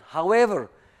cookers. However,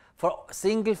 for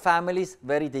single families,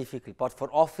 very difficult. But for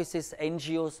offices,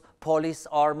 NGOs, police,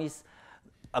 armies,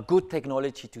 a good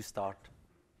technology to start.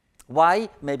 Why?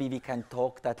 Maybe we can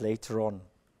talk that later on.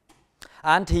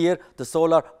 And here, the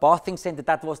solar bathing center,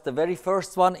 that was the very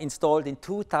first one installed in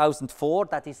 2004.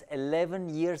 That is 11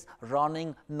 years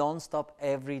running non-stop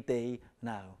every day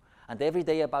now. And every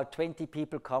day about 20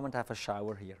 people come and have a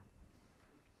shower here.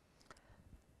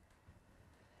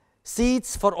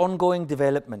 Seeds for ongoing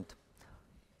development.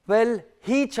 Well,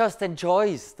 he just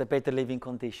enjoys the better living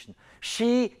condition.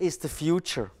 She is the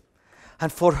future.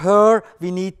 And for her,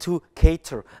 we need to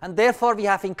cater. And therefore, we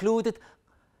have included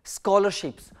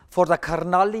scholarships for the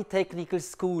Karnali Technical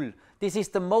School. This is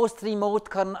the most remote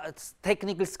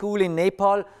technical school in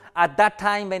Nepal. At that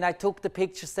time, when I took the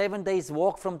picture, 7 days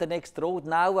walk from the next road.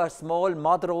 Now a small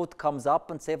mud road comes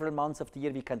up, and several months of the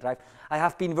year we can drive. I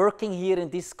have been working here in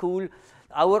this school.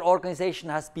 Our organization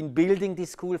has been building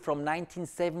this school from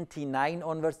 1979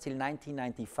 onwards till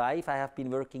 1995. I have been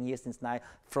working here since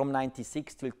from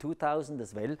 96 till 2000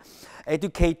 as well,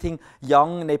 educating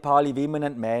young Nepali women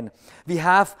and men. We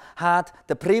have had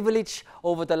the privilege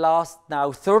over the last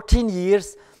now 13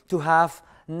 years to have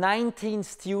 19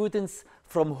 students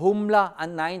from Humla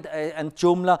and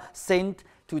Jumla sent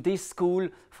to this school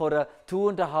for a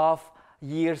 2.5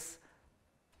 years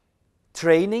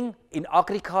training in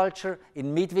agriculture,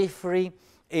 in midwifery,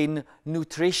 in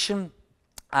nutrition,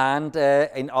 and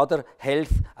in other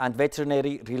health and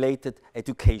veterinary related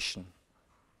education.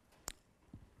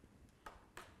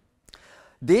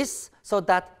 This so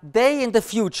that they in the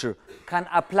future can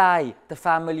apply the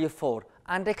family of 4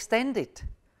 and extend it.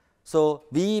 So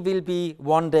we will be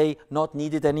one day not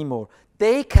needed anymore.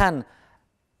 They can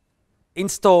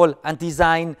install and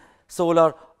design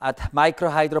solar at micro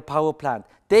hydropower plant.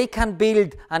 They can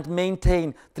build and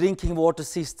maintain drinking water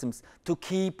systems to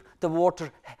keep the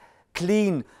water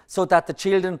clean so that the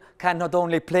children can not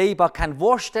only play but can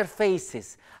wash their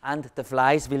faces and the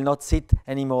flies will not sit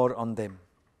anymore on them.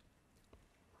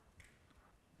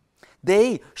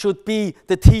 They should be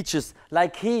the teachers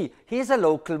like he. He's a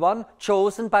local one,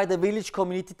 chosen by the village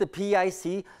community, the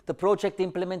PIC, the Project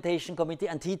Implementation Committee,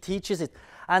 and he teaches it.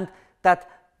 And that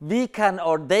we can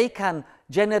or they can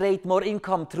generate more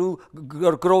income through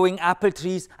growing apple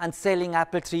trees and selling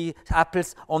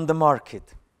apples on the market.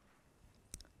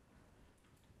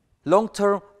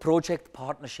 Long-term project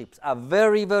partnerships are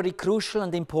very, very crucial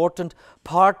and important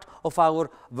part of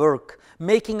our work.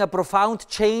 Making a profound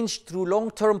change through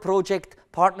long-term project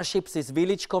partnerships with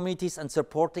village communities and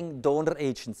supporting donor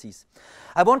agencies.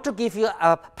 I want to give you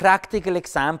a practical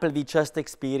example we just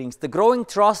experienced. The growing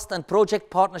trust and project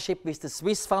partnership with the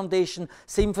Swiss Foundation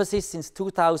Symphysis since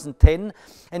 2010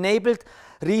 enabled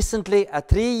recently a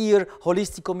 3-year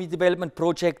holistic community development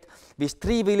project with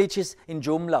 3 villages in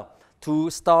Jumla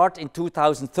to start in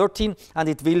 2013, and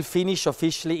it will finish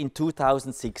officially in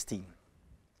 2016.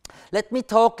 Let me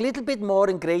talk a little bit more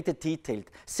in greater detail.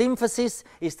 Synthesis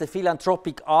is the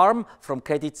philanthropic arm from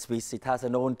Credit Suisse. It has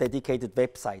an own dedicated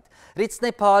website. RITS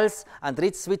Nepal's and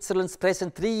RITS Switzerland's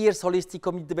present 3 years holistic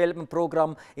community development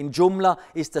program in Jumla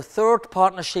is the third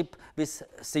partnership with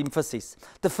Synthesis.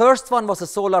 The first one was a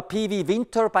solar PV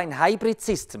wind turbine hybrid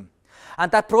system.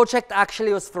 And that project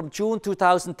actually was from June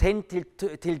 2010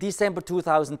 till December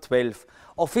 2012,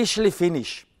 officially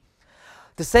finished.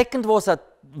 The second was a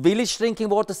village drinking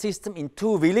water system in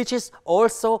 2 villages,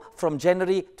 also from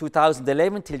January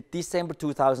 2011 till December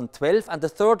 2012. And the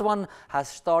third one has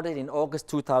started in August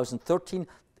 2013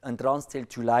 and runs till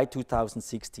July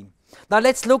 2016. Now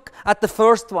let's look at the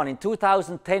first one in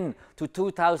 2010 to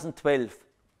 2012.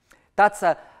 That's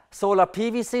a solar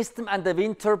PV system and the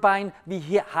wind turbine. We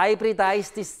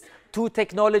hybridized these 2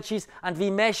 technologies and we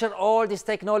measure all these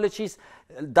technologies.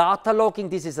 Data logging,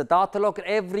 this is a data logger.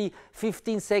 Every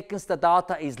 15 seconds the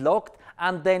data is logged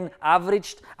and then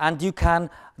averaged, and you can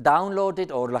download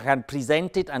it or can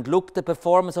present it and look the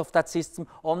performance of that system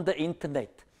on the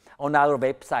internet, on our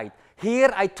website.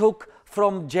 Here I took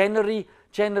from January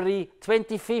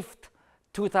 25th,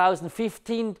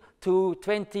 2015 to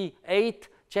 28th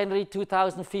January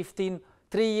 2015,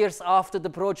 3 years after the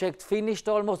project finished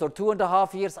almost, or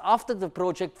 2.5 years after the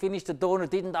project finished. The donor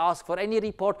didn't ask for any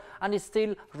report and is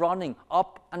still running,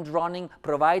 up and running,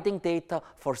 providing data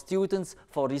for students,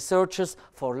 for researchers,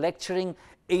 for lecturing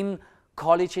in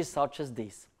colleges such as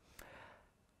this.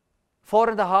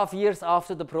 4.5 years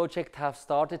after the project have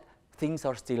started, things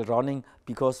are still running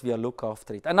because we are looking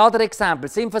after it. Another example,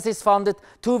 Synthesis funded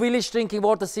 2 village drinking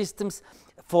water systems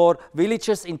for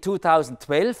villages in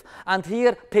 2012, and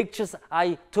here pictures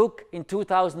I took in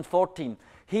 2014.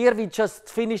 Here we just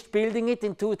finished building it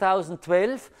in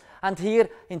 2012, and here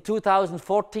in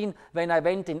 2014, when I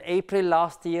went in April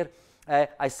last year,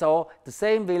 I saw the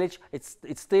same village. It's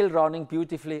still running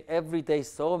beautifully every day.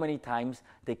 So many times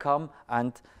they come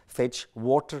and fetch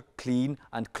water clean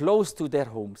and close to their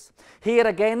homes. Here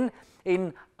again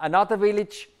in another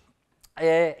village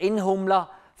in Humla,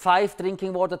 5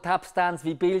 drinking water tap stands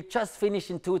we built, just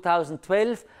finished in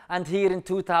 2012, and here in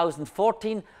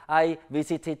 2014 I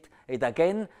visited it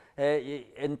again,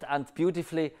 and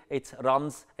beautifully it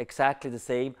runs exactly the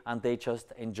same and they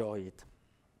just enjoy it.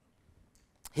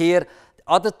 Here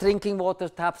other drinking water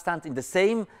tap stands in the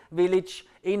same village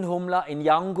in Humla, in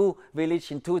Yangu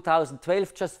village in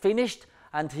 2012, just finished,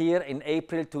 and here in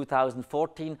April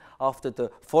 2014 after the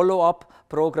follow-up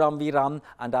program we run,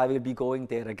 and I will be going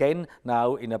there again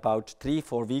now in about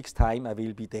 3-4 weeks time. I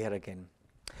will be there again.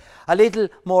 A little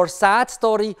more sad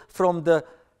story from the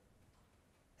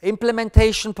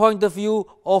implementation point of view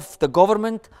of the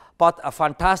government, but a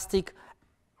fantastic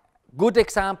good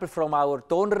example from our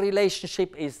donor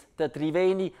relationship is the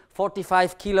Triveni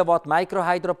 45 kilowatt micro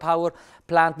hydropower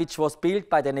plant, which was built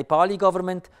by the Nepali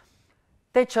government.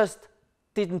 They just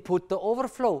didn't put the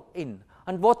overflow in.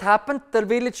 And what happened? The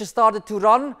villagers started to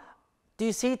run. Do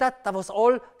you see that? That was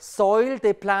all soil.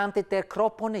 They planted their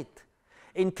crop on it.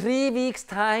 In 3 weeks'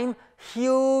 time,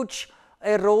 huge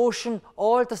erosion,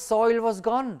 all the soil was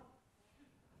gone.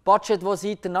 Budget was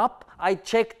eaten up. I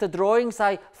checked the drawings,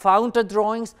 I found the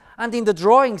drawings, and in the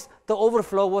drawings, the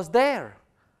overflow was there.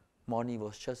 Money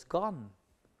was just gone.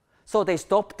 So they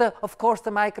stopped, of course,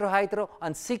 the microhydro,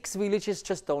 and 6 villages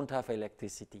just don't have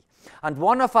electricity. And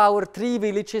one of our 3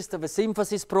 villages, the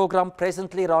Synthesis program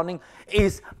presently running,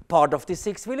 is part of these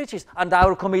 6 villages. And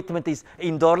our commitment is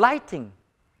indoor lighting.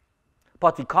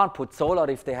 But we can't put solar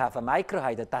if they have a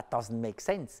microhydro. That doesn't make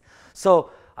sense. So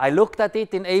I looked at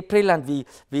it in April, and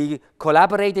we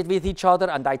collaborated with each other,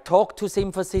 and I talked to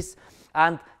Synthesis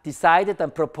and decided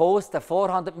and proposed a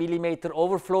 400 millimeter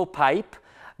overflow pipe,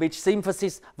 which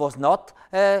Synthesis was not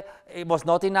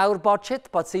in our budget,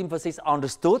 but Synthesis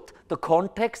understood the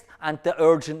context and the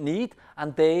urgent need,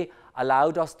 and they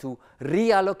allowed us to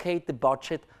reallocate the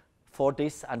budget for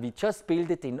this, and we just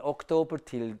built it in October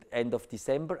till end of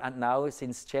December, and now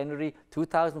since January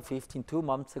 2015, 2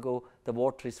 months ago, the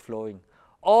water is flowing.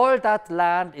 All that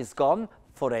land is gone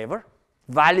forever,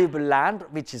 valuable land,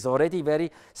 which is already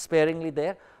very sparingly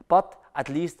there, but at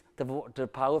least the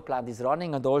power plant is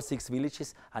running and all 6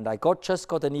 villages, and I just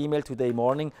got an email today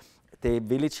morning, the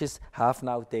villages have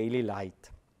now daily light.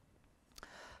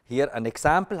 Here an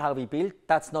example how we built.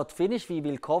 That's not finished, we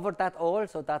will cover that all,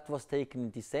 so that was taken in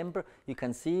December. You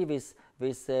can see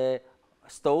with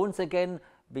stones again,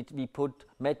 we put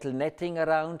metal netting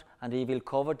around, and we will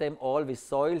cover them all with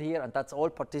soil here, and that's all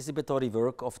participatory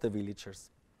work of the villagers.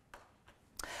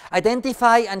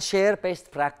 Identify and share best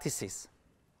practices.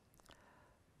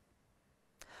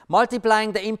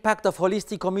 Multiplying the impact of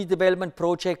holistic community development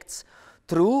projects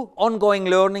through ongoing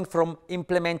learning from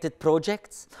implemented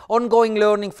projects, ongoing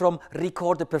learning from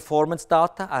recorded performance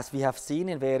data, as we have seen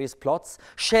in various plots,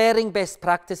 sharing best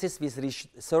practices with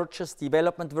researchers,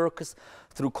 development workers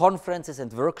through conferences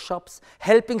and workshops,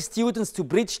 helping students to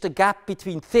bridge the gap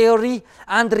between theory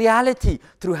and reality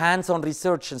through hands-on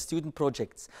research and student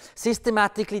projects,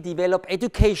 systematically develop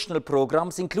educational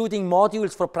programs, including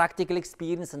modules for practical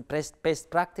experience and best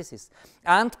practices,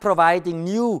 and providing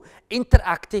new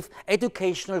interactive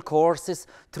educational courses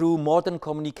through modern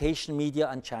communication media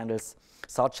and channels,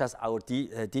 such as our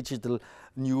digital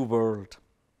new world.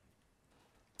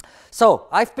 So,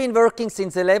 I've been working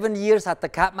since 11 years at the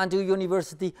Kathmandu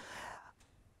University.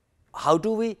 How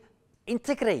do we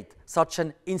integrate such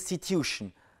an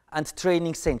institution and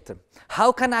training center?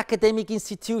 How can academic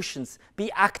institutions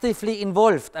be actively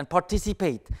involved and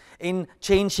participate in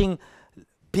changing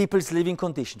people's living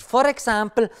conditions? For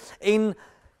example, in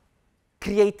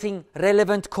creating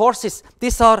relevant courses.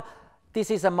 This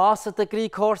is a master's degree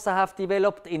course I have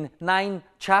developed in 9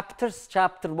 chapters,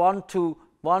 chapter 1 to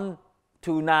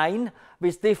 9,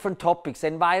 with different topics: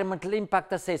 environmental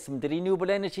impact assessment,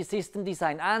 renewable energy system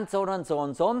design, and so on and so on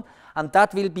and so on. And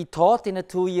that will be taught in a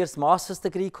 2-year master's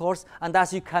degree course. And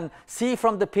as you can see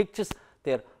from the pictures,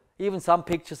 even some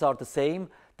pictures are the same.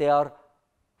 They are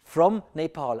from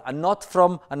Nepal and not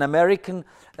from an American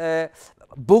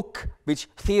book, which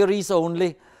theories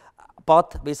only,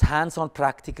 but with hands-on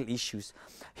practical issues.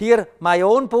 Here, my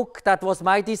own book, that was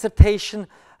my dissertation,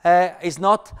 is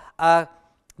not a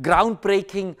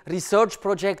groundbreaking research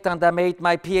project, and I made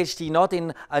my PhD not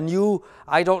in a new,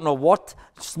 I don't know what,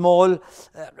 small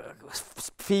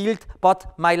field,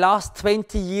 but my last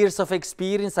 20 years of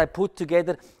experience I put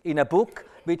together in a book,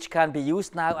 which can be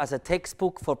used now as a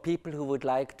textbook for people who would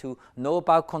like to know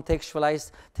about contextualized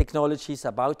technologies,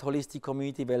 about holistic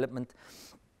community development,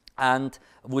 and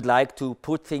would like to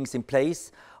put things in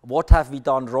place. What have we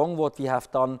done wrong, what we have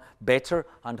done better,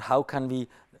 and how can we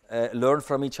learn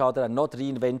from each other and not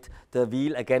reinvent the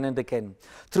wheel again and again.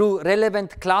 Through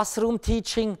relevant classroom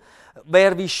teaching,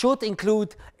 where we should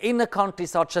include in a country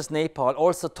such as Nepal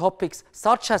also topics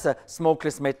such as a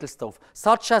smokeless metal stove,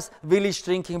 such as village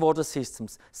drinking water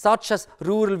systems, such as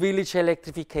rural village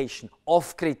electrification,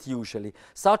 off-grid usually,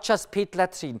 such as pit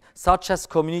latrine, such as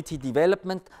community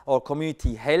development or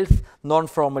community health,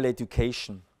 non-formal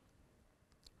education.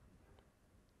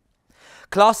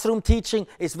 Classroom teaching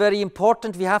is very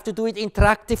important. We have to do it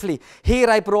interactively. Here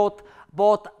I brought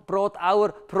our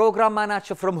program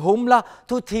manager from Humla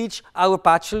to teach our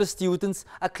bachelor students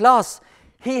a class.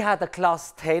 He had a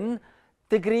class 10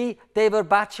 degree, they were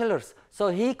bachelors, so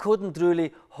he couldn't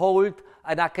really hold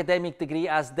an academic degree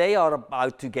as they are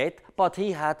about to get, but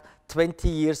he had 20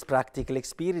 years practical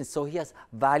experience, so he has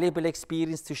valuable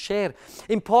experience to share.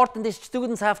 Important is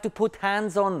students have to put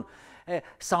hands on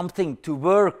something to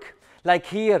work. Like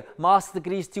here, master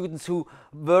degree students who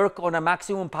work on a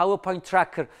maximum PowerPoint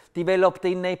tracker developed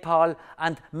in Nepal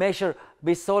and measure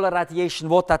with solar radiation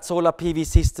what that solar PV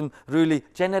system really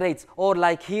generates. Or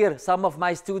like here, some of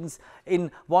my students in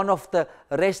one of the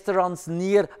restaurants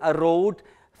near a road,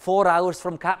 4 hours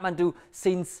from Kathmandu,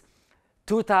 since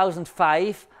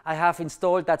 2005, I have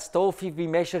installed that stove. We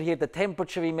measure here the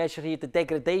temperature, we measure here the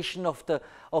degradation of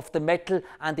the metal,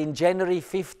 and in January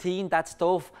 15, that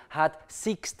stove had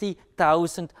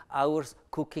 60,000 hours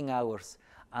cooking hours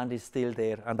and is still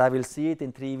there. And I will see it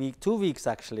in 2 weeks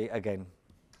actually again.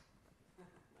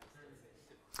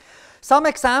 Some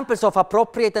examples of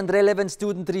appropriate and relevant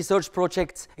student research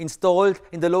projects installed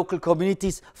in the local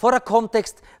communities for a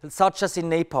context such as in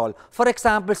Nepal. For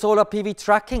example, solar PV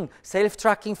tracking,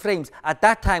 self-tracking frames. At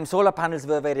that time, solar panels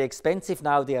were very expensive,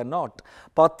 now they are not.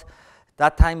 But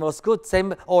that time was good.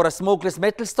 Same, or a smokeless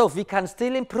metal stove, we can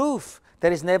still improve.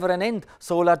 There is never an end.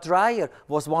 Solar dryer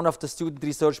was one of the student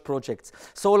research projects.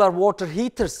 Solar water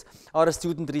heaters are a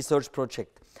student research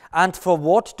project. And for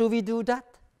what do we do that?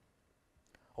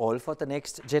 All for the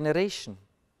next generation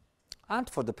and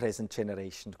for the present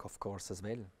generation, of course, as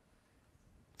well.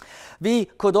 We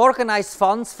could organize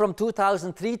funds from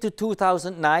 2003 to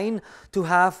 2009 to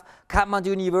have Kathmandu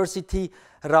University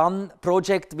run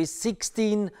project with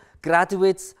 16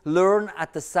 graduates learn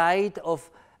at the side of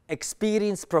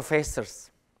experienced professors.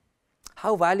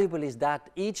 How valuable is that?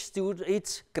 Each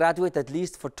graduate at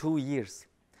least for 2 years.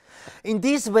 In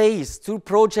these ways, through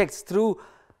projects, through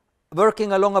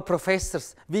working along our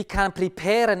professors, we can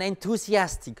prepare an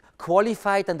enthusiastic,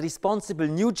 qualified and responsible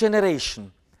new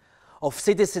generation of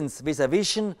citizens with a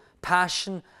vision,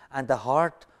 passion and a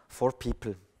heart for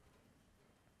people.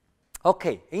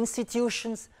 Okay,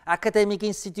 institutions, academic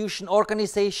institutions,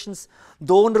 organizations,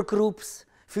 donor groups,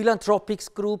 philanthropic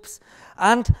groups,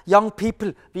 and young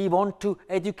people. We want to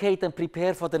educate and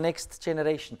prepare for the next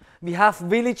generation. We have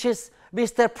villages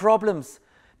with their problems.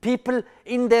 People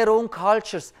in their own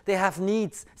cultures, they have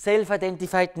needs,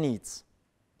 self-identified needs.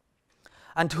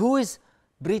 And who is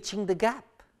bridging the gap?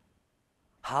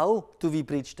 How do we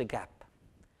bridge the gap?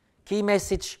 Key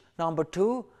message number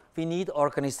 2, we need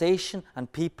organization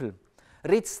and people.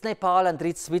 RITS Nepal and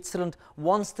RITS Switzerland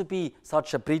wants to be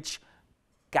such a bridge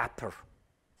gapper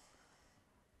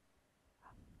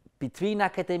between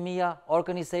academia,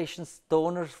 organizations,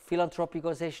 donors, philanthropic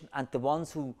organizations, and the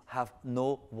ones who have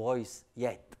no voice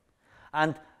yet.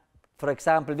 And for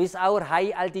example, with our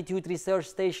high altitude research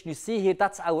station, you see here,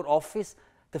 that's our office.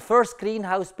 The first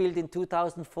greenhouse built in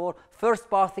 2004, first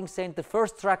bathing center,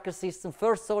 first tracker system,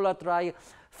 first solar dryer,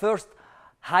 first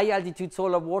high altitude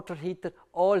solar water heater,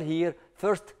 all here,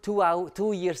 first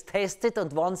 2 years tested,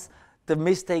 and once the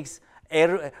mistakes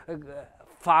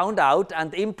found out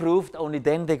and improved, only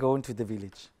then they go into the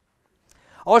village.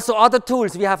 Also other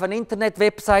tools, we have an internet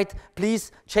website,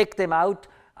 please check them out.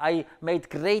 I made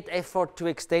great effort to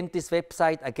extend this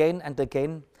website again and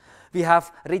again. We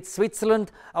have RITS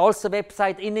Switzerland, also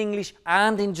website in English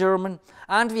and in German.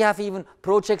 And we have even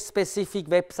project-specific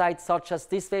websites such as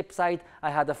this website. I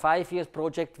had a 5-year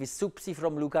project with SUPSI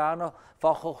from Lugano,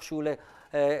 Fachhochschule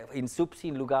in SUPSI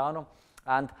in Lugano,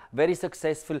 and very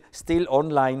successful, still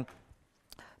online,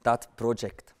 that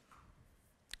project.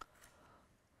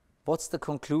 What's the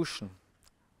conclusion?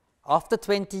 After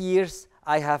 20 years,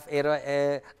 I have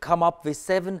come up with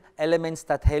 7 elements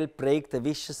that help break the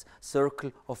vicious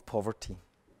circle of poverty.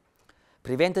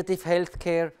 Preventative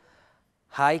healthcare,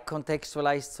 high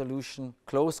contextualized solution,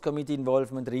 close community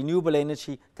involvement, renewable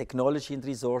energy, technology and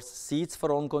resources, seeds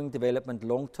for ongoing development,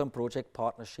 long-term project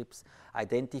partnerships,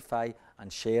 identify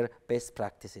and share best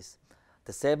practices.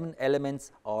 The 7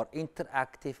 elements are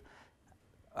interactive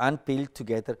and built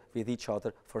together with each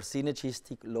other for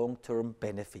synergistic long-term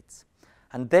benefits.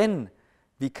 And then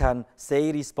we can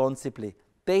say responsibly,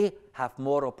 they have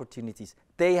more opportunities,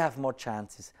 they have more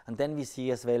chances, and then we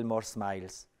see as well more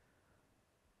smiles.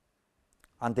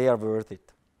 And they are worth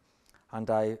it. And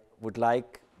I would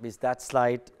like, with that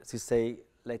slide, to say,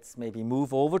 let's maybe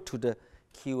move over to the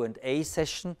Q&A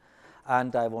session.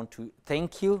 And I want to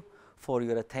thank you for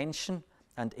your attention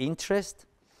and interest.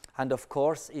 And of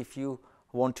course, if you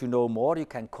want to know more, you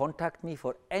can contact me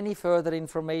for any further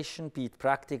information, be it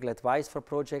practical advice for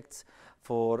projects,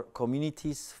 for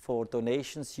communities, for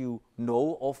donations you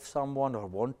know of someone or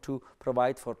want to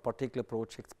provide for particular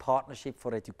projects, partnership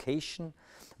for education,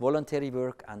 voluntary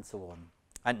work, and so on.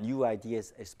 And new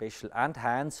ideas especially, and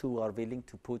hands who are willing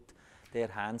to put their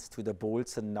hands to the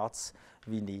bolts and nuts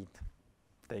we need.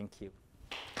 Thank you.